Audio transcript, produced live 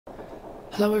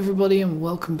Hello everybody and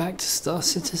welcome back to Star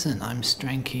Citizen. I'm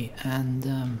Stranky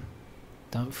and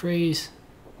don't freeze.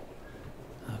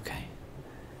 Okay.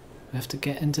 We have to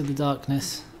get into the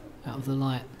darkness, out of the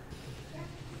light.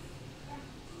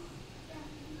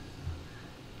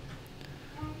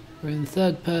 We're in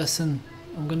third person.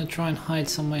 I'm going to try and hide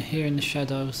somewhere here in the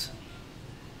shadows.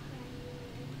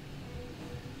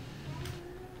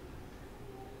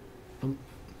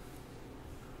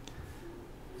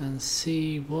 And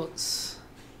see what's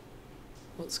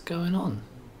going on,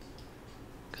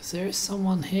 because there is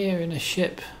someone here in a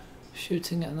ship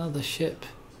shooting at another ship,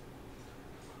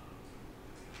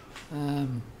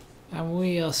 and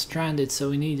we are stranded, so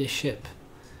we need a ship.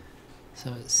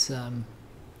 So it's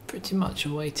pretty much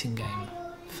a waiting game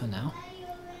for now.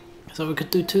 So we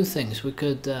could do two things. We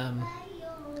could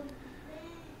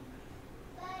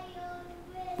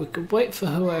wait for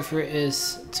whoever it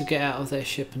is to get out of their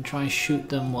ship and try and shoot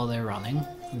them while they're running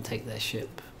and take their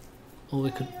ship. Or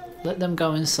we could let them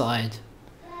go inside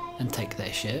and take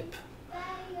their ship.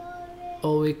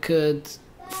 Or we could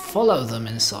follow them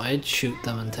inside, shoot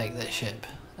them and take their ship.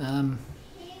 I'm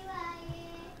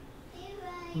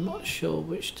not sure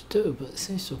which to do, but it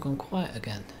seems to have gone quiet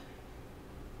again.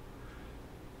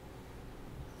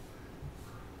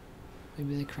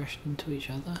 Maybe they crashed into each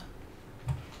other.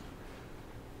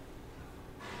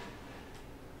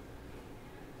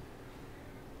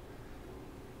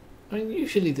 I mean,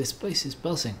 usually this place is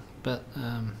buzzing, but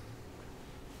I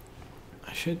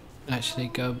should actually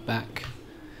go back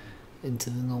into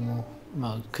the normal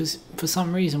mode, because for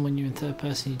some reason when you're in third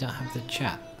person you don't have the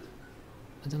chat.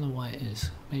 I don't know why it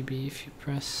is. Maybe if you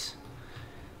press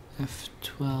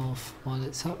F12 while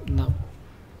it's up? No.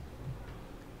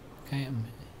 Okay, I'm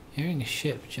hearing a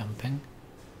ship jumping.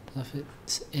 I don't know if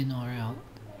it's in or out.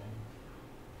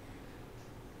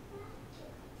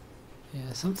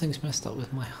 Yeah, something's messed up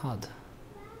with my HUD.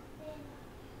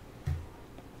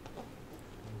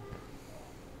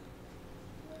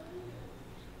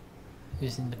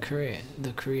 Using the career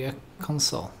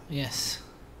console, yes.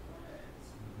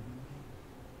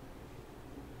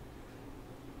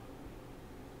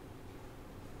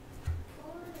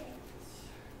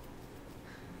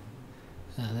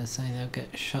 They're saying they'll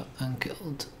get shot and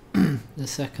killed the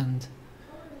second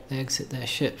they exit their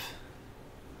ship.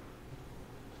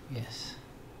 Yes.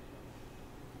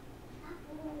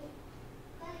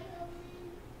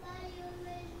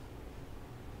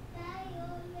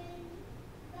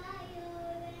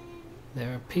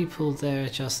 There are people there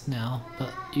just now,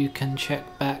 but you can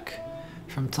check back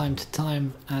from time to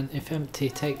time, and if empty,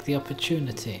 take the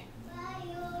opportunity.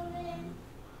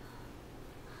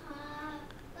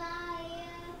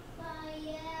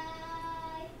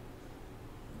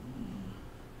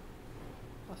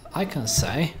 I can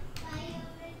say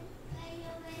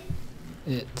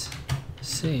it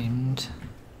seemed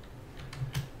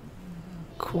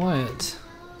quiet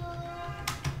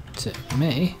to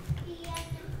me.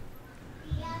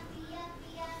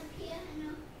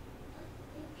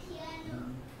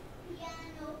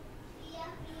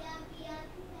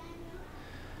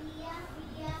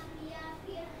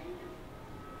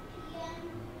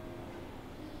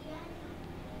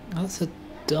 That's a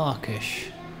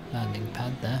darkish landing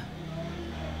pad there.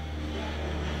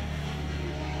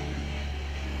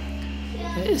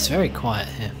 It is very quiet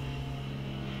here.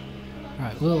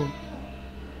 Right, we'll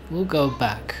go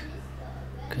back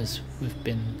because we've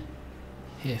been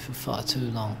here for far too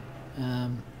long.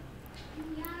 We'll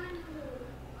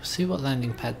see what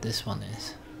landing pad this one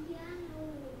is.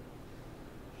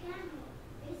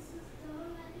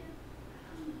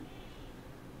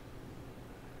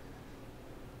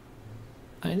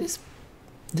 I mean,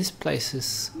 this place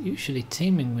is usually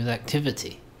teeming with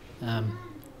activity. I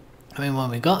mean,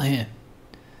 when we got here,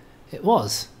 it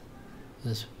was,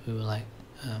 as we were like,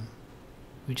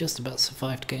 we just about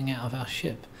survived getting out of our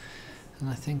ship, and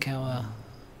I think our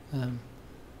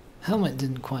helmet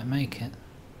didn't quite make it.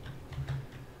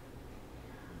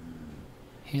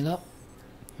 Heal up.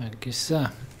 Thank you,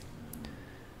 sir.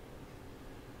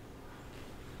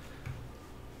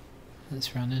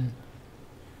 Let's run in.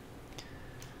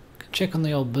 Check on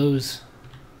the old booze.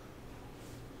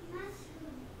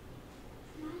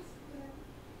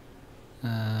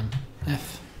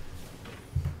 F.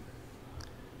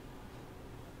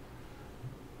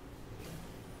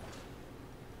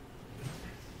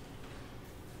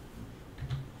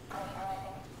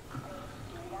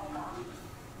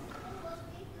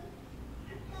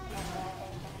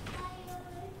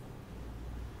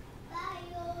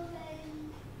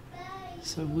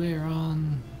 So we're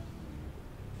on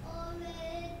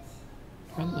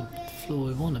the floor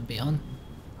we want to be on.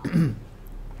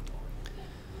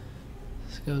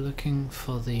 go looking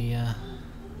for the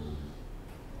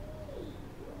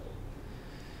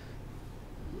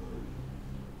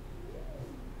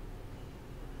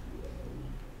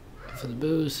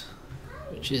booze,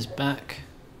 which is back.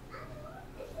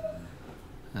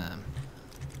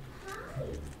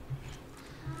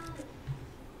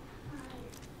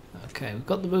 Okay, we've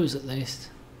got the booze at least.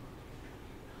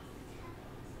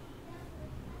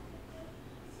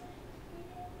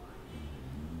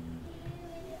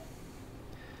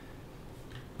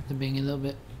 They're being a little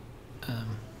bit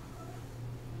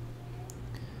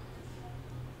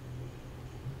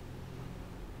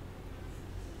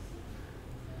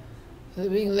they're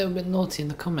being a little bit naughty in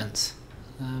the comments.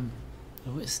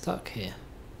 We're stuck here.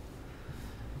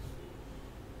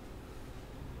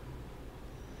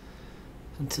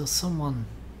 Until someone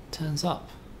turns up.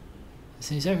 It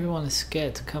seems everyone is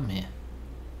scared to come here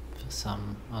for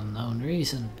some unknown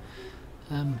reason.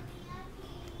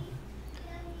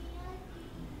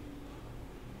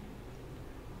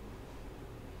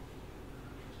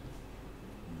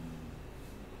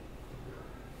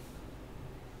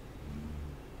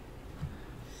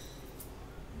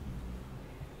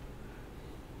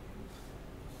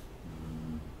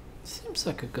 Seems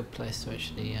like a good place to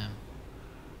actually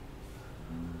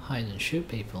hide and shoot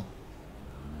people.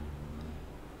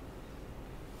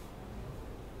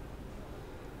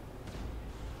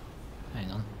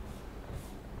 Hang on.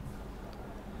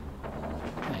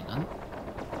 Hang on.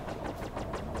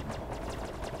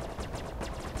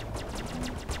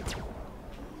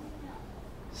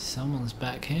 Someone's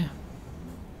back here.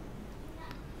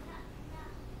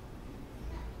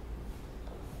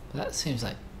 That seems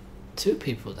like 2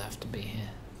 people would have to be here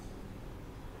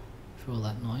for all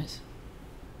that noise.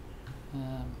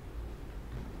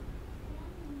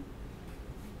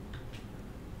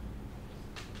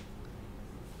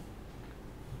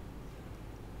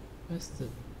 Where's the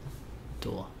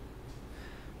door?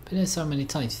 Been here so many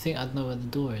times, you think I'd know where the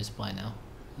door is by now.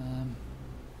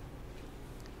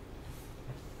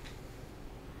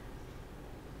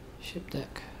 Ship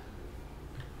deck.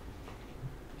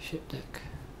 Ship deck.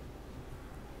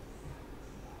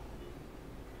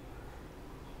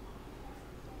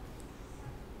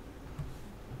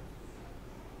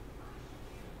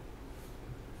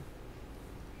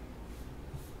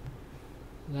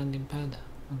 Landing pad,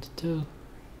 1 to 2.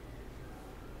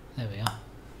 There we are.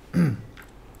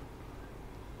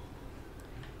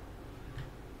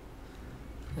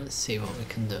 Let's see what we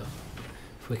can do.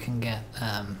 If we can get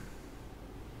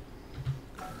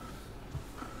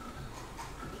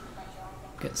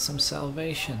some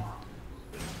salvation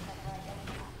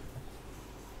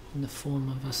in the form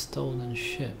of a stolen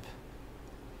ship.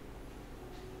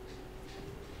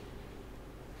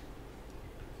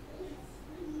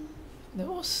 There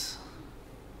was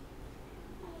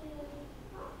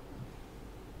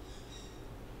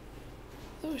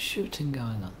shooting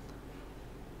going on,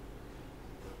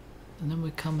 and then we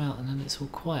come out and then it's all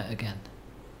quiet again.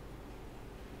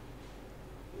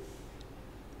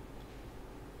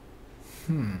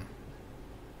 I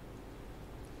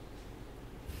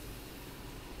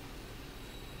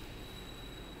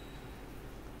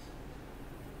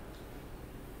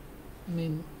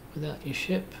mean, without your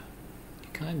ship,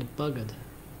 you're kind of buggered.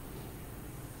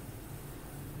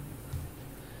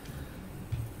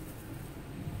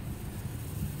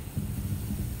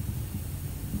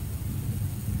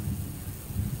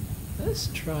 Let's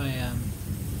try a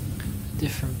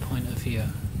different point of view.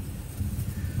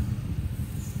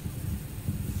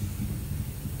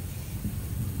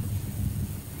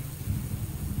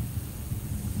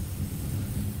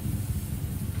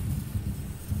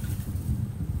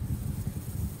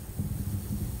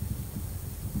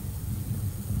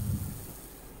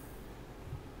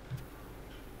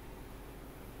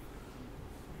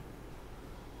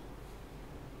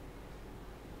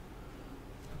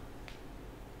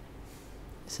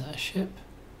 Is that a ship?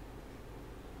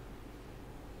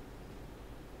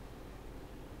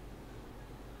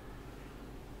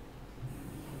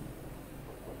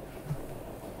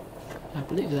 I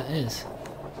believe that is.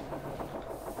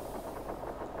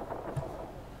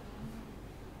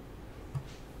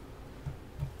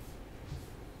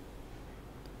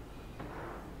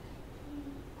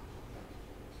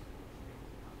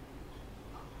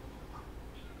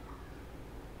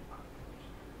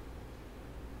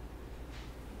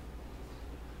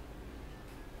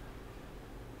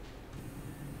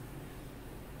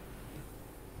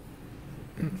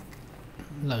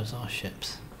 Those are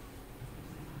ships.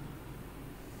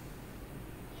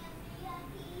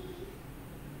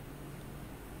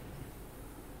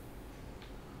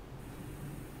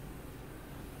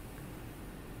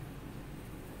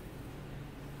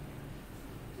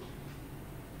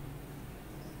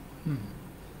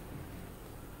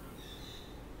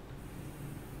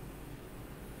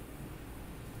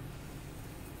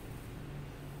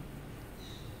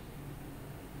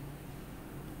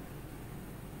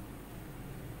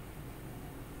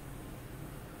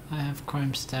 I have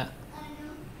crime stat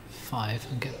 5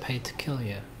 and get paid to kill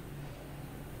you.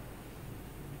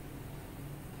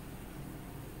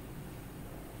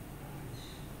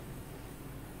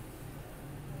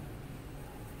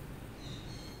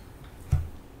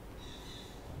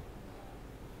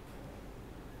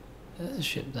 There's a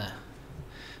ship there.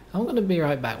 I'm going to be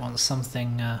right back once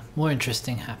something more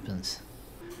interesting happens.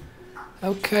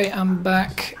 Okay, I'm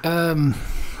back.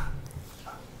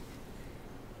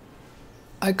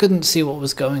 I couldn't see what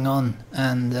was going on,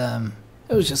 and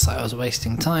it was just like I was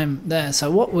wasting time there.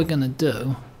 So what we're going to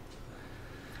do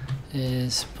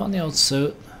is put on the old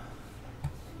suit.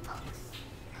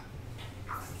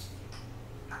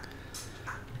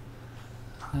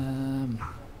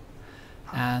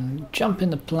 And jump in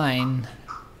the plane,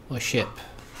 or ship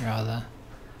rather,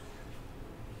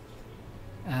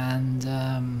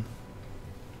 and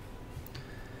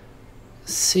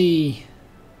see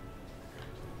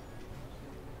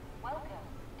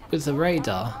with the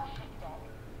radar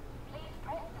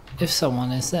if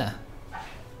someone is there.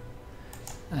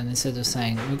 And instead of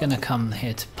saying we're going to come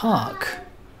here to park,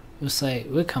 we'll say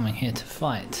we're coming here to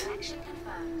fight.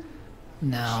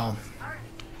 Now,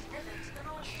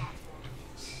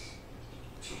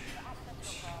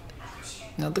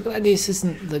 the Gladius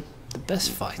isn't the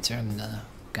best fighter in the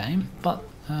game, but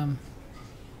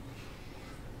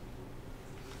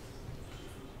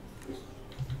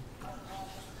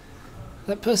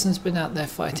that person's been out there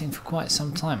fighting for quite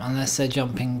some time, unless they're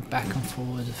jumping back and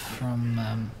forward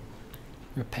from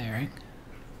repairing.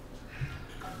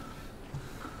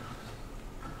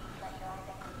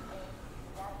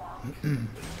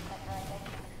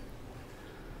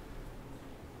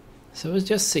 So we'll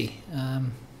just see.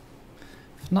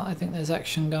 If not, I think there's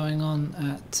action going on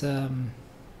at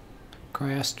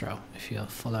Cryostro, if you're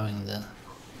following the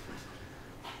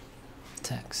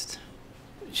text,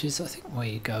 which is I think where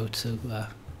you go to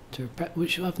repair,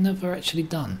 which I've never actually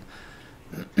done.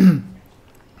 My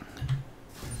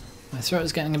throat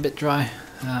is getting a bit dry.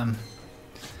 I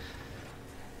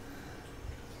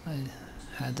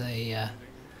had a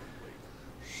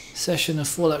session of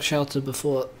Fallout Shelter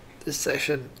before this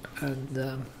session,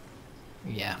 and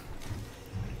yeah,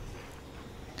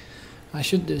 I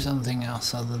should do something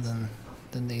else other than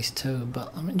these two,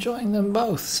 but I'm enjoying them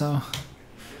both. So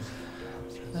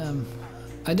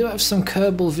I do have some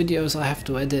Kerbal videos I have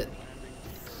to edit.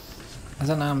 I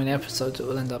don't know how many episodes it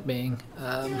will end up being.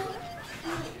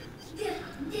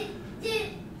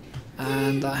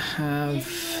 And I have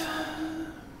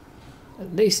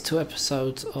at least 2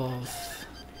 episodes of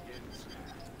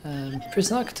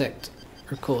Prison Architect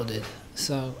recorded,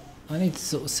 so I need to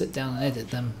sort of sit down and edit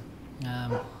them.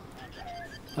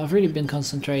 I've really been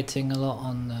concentrating a lot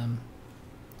on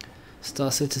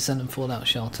Star Citizen and Fallout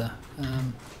Shelter.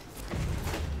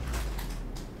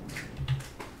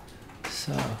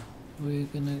 So we're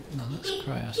gonna, no, that's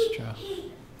Cryostro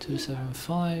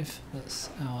 275, that's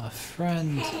our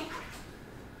friend.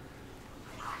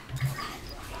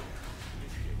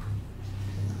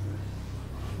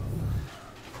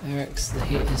 Eric's, the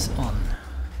heat is on.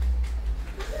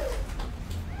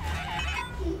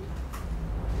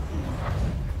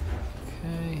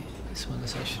 Okay, this one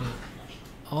is actually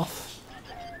off.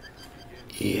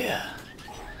 Yeah.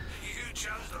 You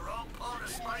chose the wrong part of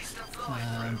space to fly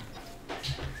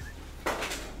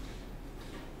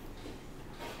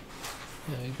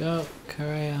There we go,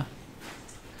 Korea.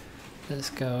 Let's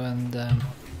go and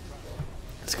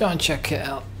check it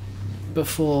out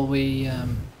before we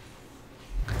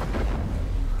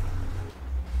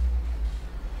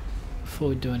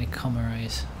do any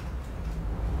comrades.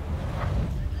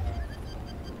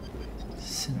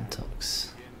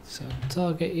 Syntax. So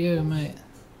target you, mate.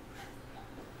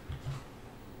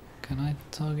 Can I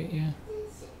target you?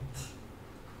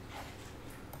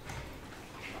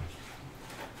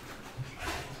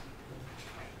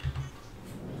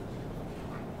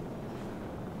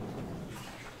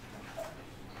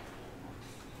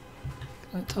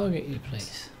 Can I target you,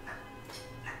 please?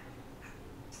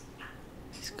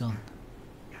 He's gone.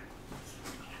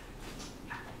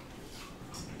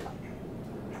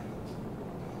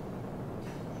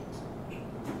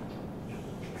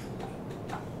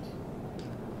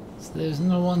 So there's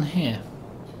no one here.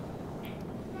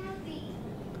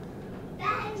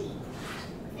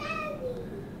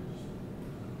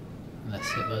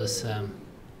 Unless it was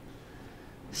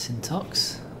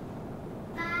Syntax.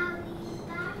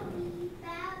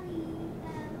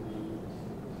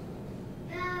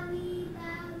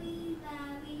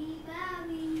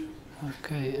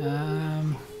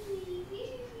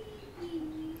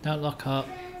 Don't lock up.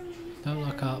 Don't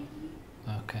lock up.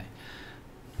 Okay.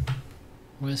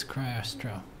 Where's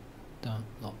Cryostro? Don't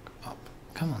lock up.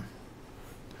 Come on.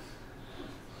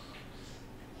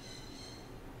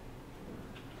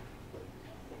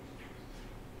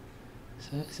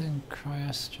 So it's in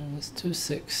Cryostro. It's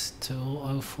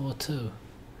 262042.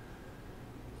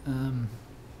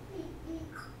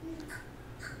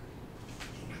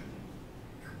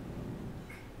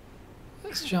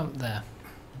 Let's jump there.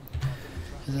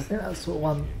 Because I think that's what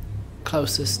one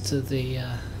closest to the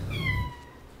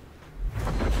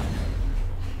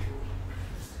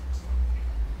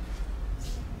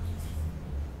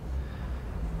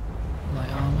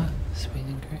light armor, speed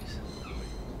increase.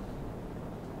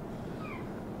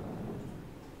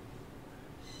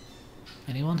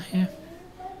 Anyone here?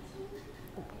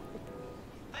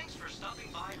 Thanks for stopping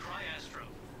by Cryastro.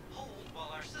 Hold while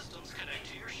our systems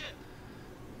connect to your ship.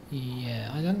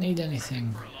 Yeah, I don't need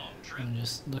anything. I'm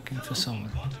just looking for someone.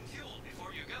 Quantum fuel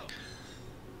before you go.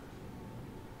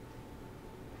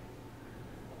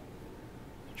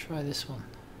 Try this one.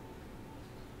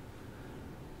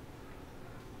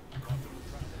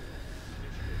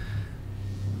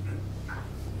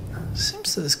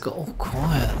 Seems that it's got all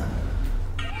quiet.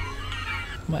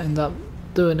 Might end up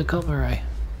doing a copper ray.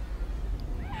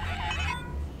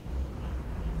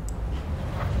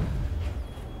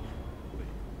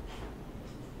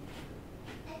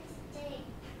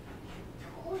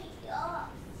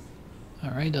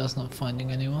 Our radar's not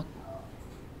finding anyone.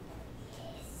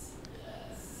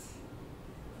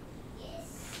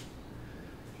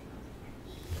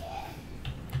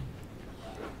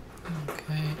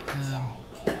 Okay,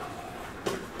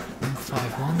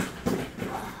 151.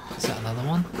 Is that another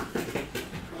one?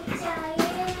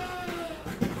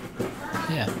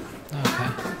 Yeah,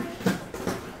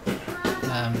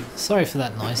 okay. Sorry for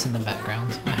that noise in the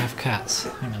background. I have cats.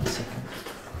 Hang on a second.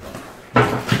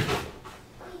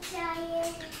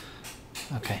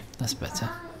 Okay, that's better.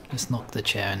 Let's knock the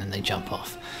chair and then they jump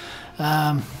off.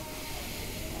 Alright,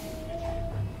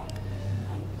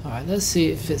 let's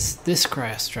see if it's this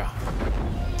Cryostro.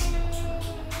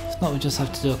 If not, we just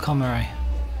have to do a comma ray.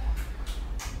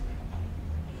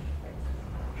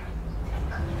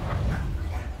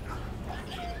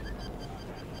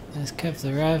 There's Kev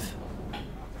the Rev.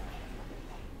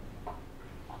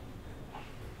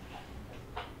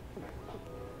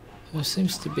 Who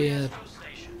seems to be a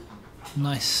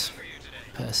nice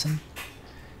person.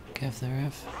 Kev the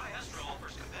Rev. Cryastro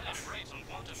offers competitive rates on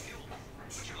quantum fuel.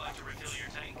 Would you like to refill your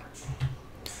tank?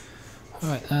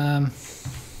 Alright,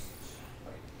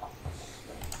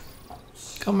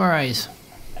 comma rays.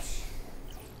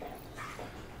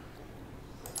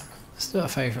 Let's do our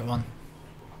favourite one.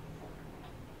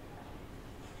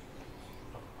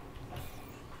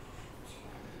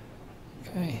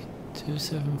 Okay,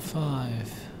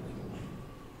 275.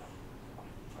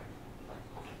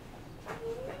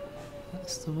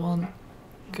 That's the one.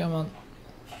 Come on.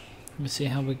 Let me see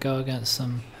how we go against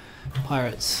some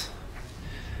pirates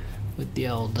with the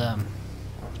old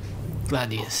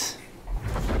gladius.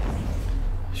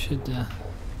 Should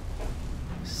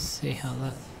see how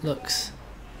that looks.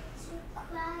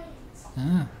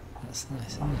 Ah, that's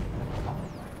nice, isn't it?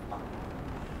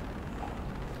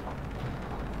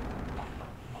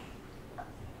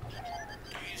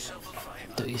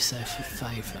 Do yourself a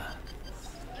favour.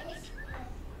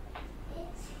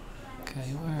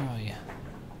 Okay, where are you?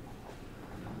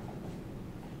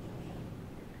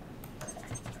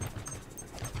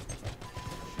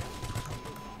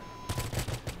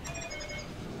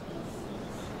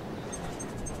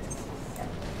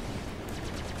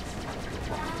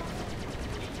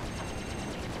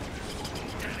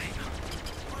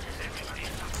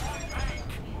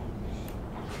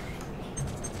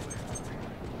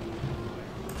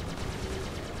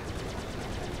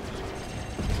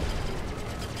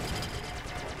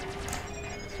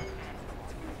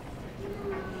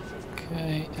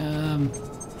 Okay,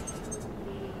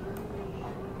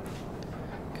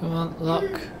 come on,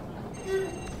 lock.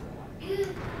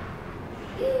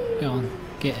 Go on,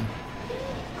 get him.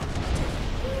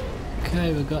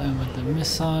 Okay, we got him with the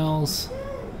missiles.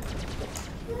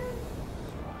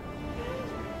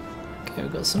 Okay,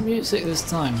 we've got some music this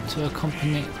time to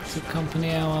accompany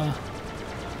our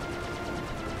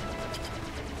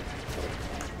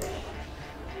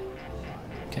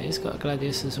okay, he's got a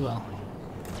gladius as well.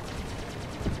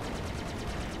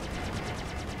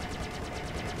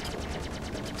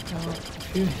 A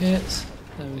few hits.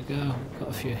 There we go. Got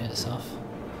a few hits off.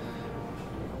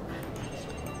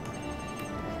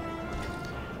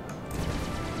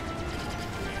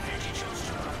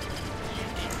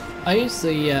 I use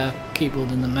the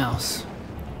keyboard and the mouse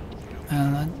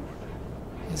and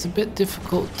it's a bit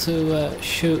difficult to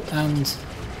shoot and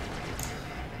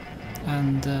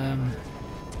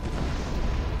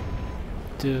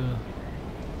do.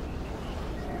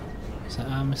 Is that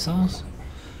our missiles?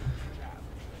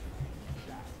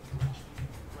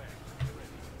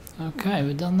 Okay,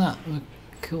 we've done that. We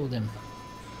killed him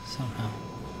somehow.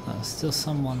 There's still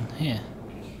someone here.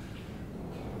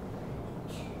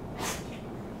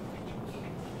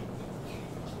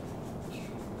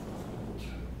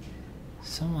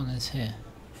 Someone is here.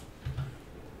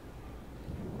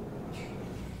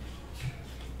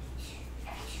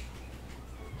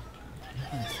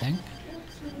 I think.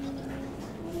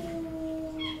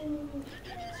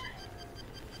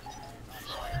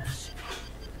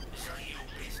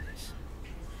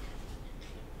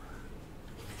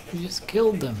 We just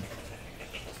killed them.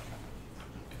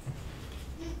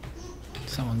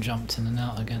 Someone jumped in and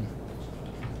out again.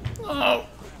 Oh!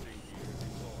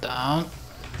 Down.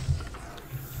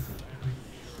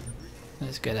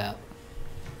 Let's get out.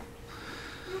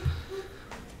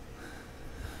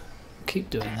 Keep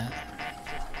doing that.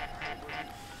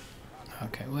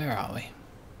 Okay, where are we?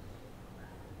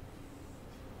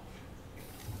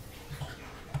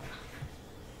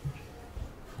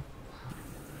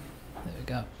 There we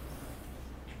go.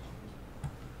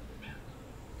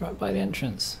 Right by the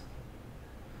entrance.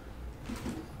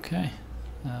 Okay.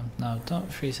 No,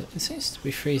 don't freeze it. It seems to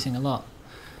be freezing a lot.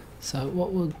 So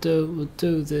what we'll do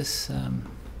this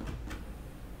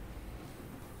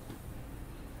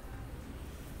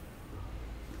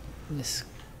this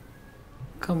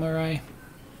comma ray.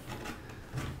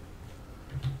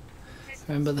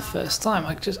 Remember the first time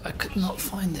I could not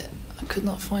find it. I could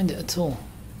not find it at all.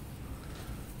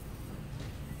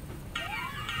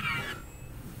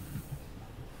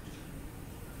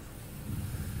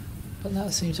 But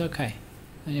that seems okay.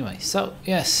 Anyway, so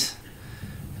yes.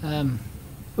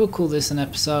 We'll call this an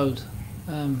episode.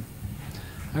 I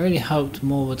really hoped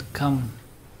more would come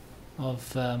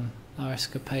of our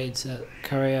escapades at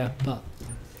Korea, but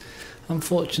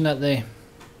unfortunately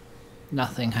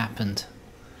nothing happened.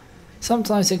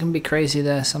 Sometimes it can be crazy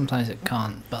there, sometimes it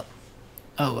can't, but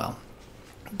oh well.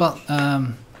 But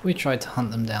we tried to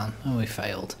hunt them down and we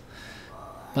failed.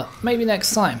 But maybe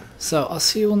next time. So I'll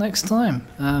see you all next time.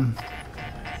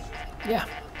 Yeah.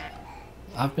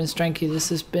 I've been Stranky, this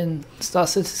has been Star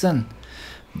Citizen.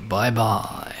 Bye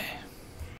bye.